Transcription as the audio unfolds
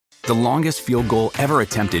The longest field goal ever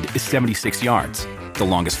attempted is 76 yards. The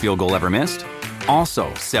longest field goal ever missed?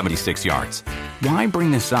 Also 76 yards. Why bring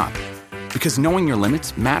this up? Because knowing your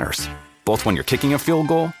limits matters, both when you're kicking a field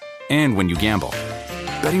goal and when you gamble.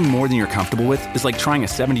 Betting more than you're comfortable with is like trying a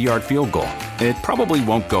 70-yard field goal. It probably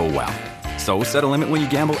won't go well. So set a limit when you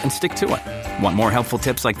gamble and stick to it. Want more helpful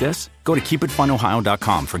tips like this? Go to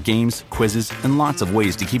keepitfunohio.com for games, quizzes, and lots of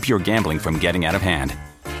ways to keep your gambling from getting out of hand.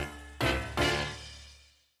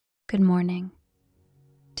 Good morning.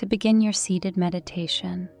 To begin your seated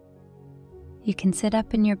meditation, you can sit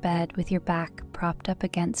up in your bed with your back propped up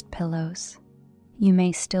against pillows. You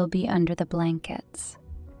may still be under the blankets,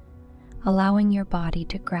 allowing your body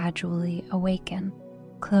to gradually awaken.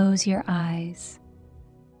 Close your eyes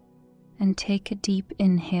and take a deep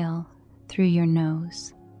inhale through your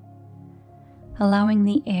nose, allowing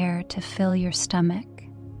the air to fill your stomach,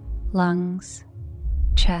 lungs,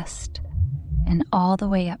 chest, and all the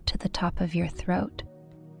way up to the top of your throat.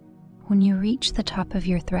 When you reach the top of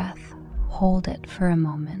your breath, hold it for a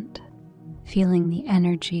moment, feeling the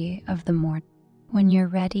energy of the morning. When you're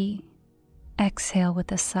ready, exhale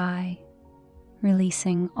with a sigh,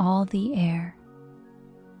 releasing all the air.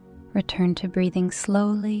 Return to breathing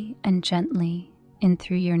slowly and gently in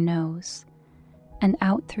through your nose and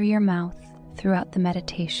out through your mouth throughout the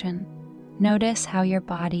meditation. Notice how your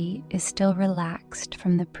body is still relaxed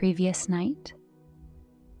from the previous night,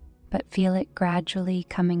 but feel it gradually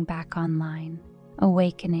coming back online,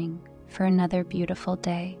 awakening for another beautiful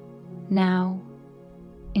day. Now,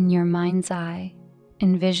 in your mind's eye,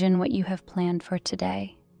 envision what you have planned for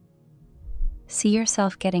today. See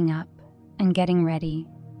yourself getting up and getting ready.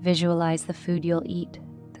 Visualize the food you'll eat,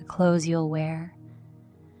 the clothes you'll wear,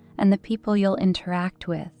 and the people you'll interact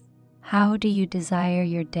with. How do you desire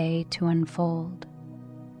your day to unfold?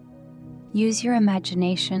 Use your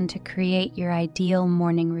imagination to create your ideal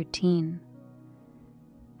morning routine.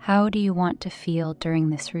 How do you want to feel during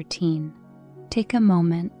this routine? Take a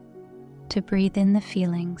moment to breathe in the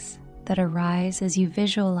feelings that arise as you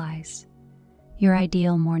visualize your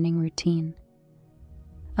ideal morning routine.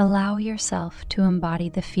 Allow yourself to embody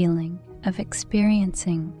the feeling of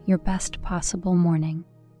experiencing your best possible morning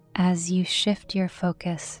as you shift your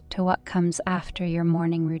focus to what comes after your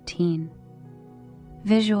morning routine.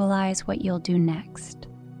 Visualize what you'll do next.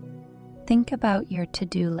 Think about your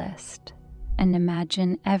to-do list and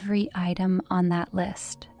imagine every item on that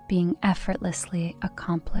list being effortlessly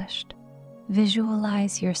accomplished.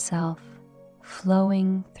 Visualize yourself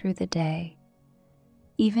flowing through the day,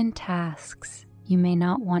 even tasks you may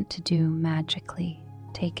not want to do magically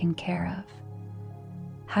taken care of.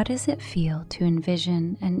 How does it feel to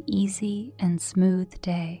envision an easy and smooth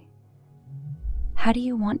day? How do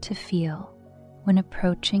you want to feel when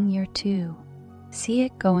approaching your two? See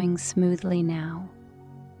it going smoothly now,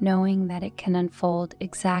 knowing that it can unfold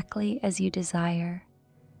exactly as you desire.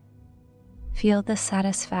 Feel the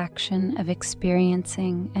satisfaction of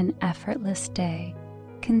experiencing an effortless day.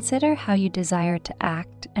 Consider how you desire to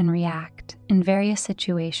act and react in various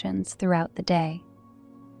situations throughout the day.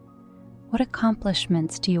 What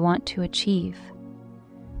accomplishments do you want to achieve?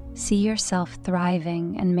 See yourself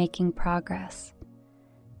thriving and making progress.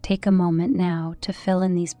 Take a moment now to fill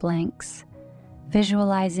in these blanks,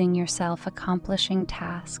 visualizing yourself accomplishing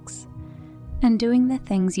tasks and doing the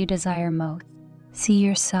things you desire most. See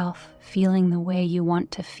yourself feeling the way you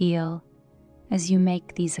want to feel as you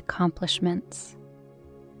make these accomplishments.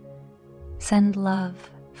 Send love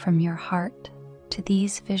from your heart to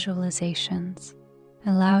these visualizations.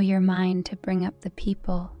 Allow your mind to bring up the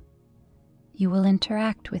people you will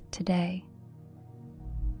interact with today.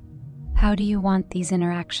 How do you want these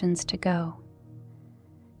interactions to go?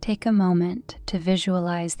 Take a moment to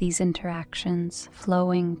visualize these interactions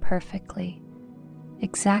flowing perfectly,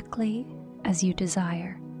 exactly as you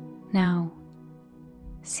desire. Now,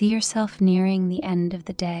 see yourself nearing the end of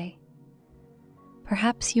the day.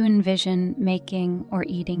 Perhaps you envision making or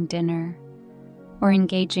eating dinner or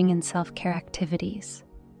engaging in self-care activities.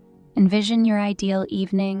 Envision your ideal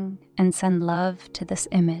evening and send love to this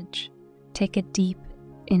image. Take a deep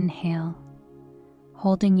inhale,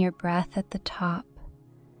 holding your breath at the top,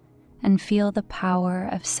 and feel the power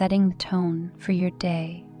of setting the tone for your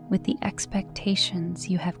day with the expectations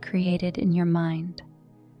you have created in your mind.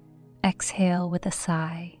 Exhale with a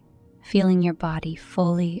sigh, feeling your body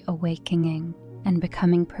fully awakening and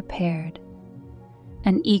becoming prepared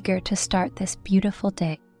and eager to start this beautiful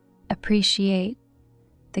day. Appreciate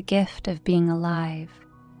the gift of being alive,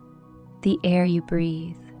 the air you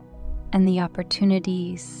breathe, and the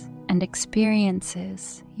opportunities and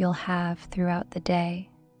experiences you'll have throughout the day.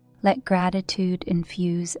 Let gratitude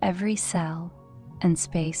infuse every cell and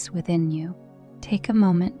space within you. Take a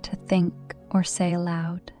moment to think or say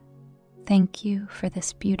aloud, "Thank you for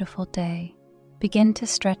this beautiful day." Begin to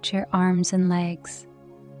stretch your arms and legs,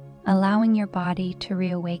 allowing your body to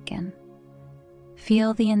reawaken.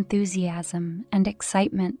 Feel the enthusiasm and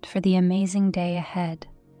excitement for the amazing day ahead.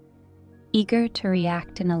 Eager to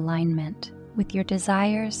react in alignment with your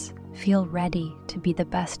desires, feel ready to be the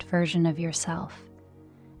best version of yourself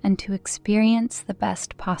and to experience the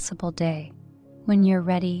best possible day. When you're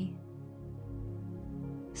ready,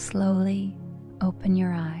 slowly open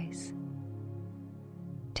your eyes,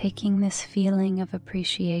 taking this feeling of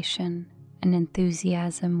appreciation and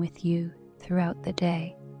enthusiasm with you throughout the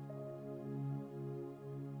day.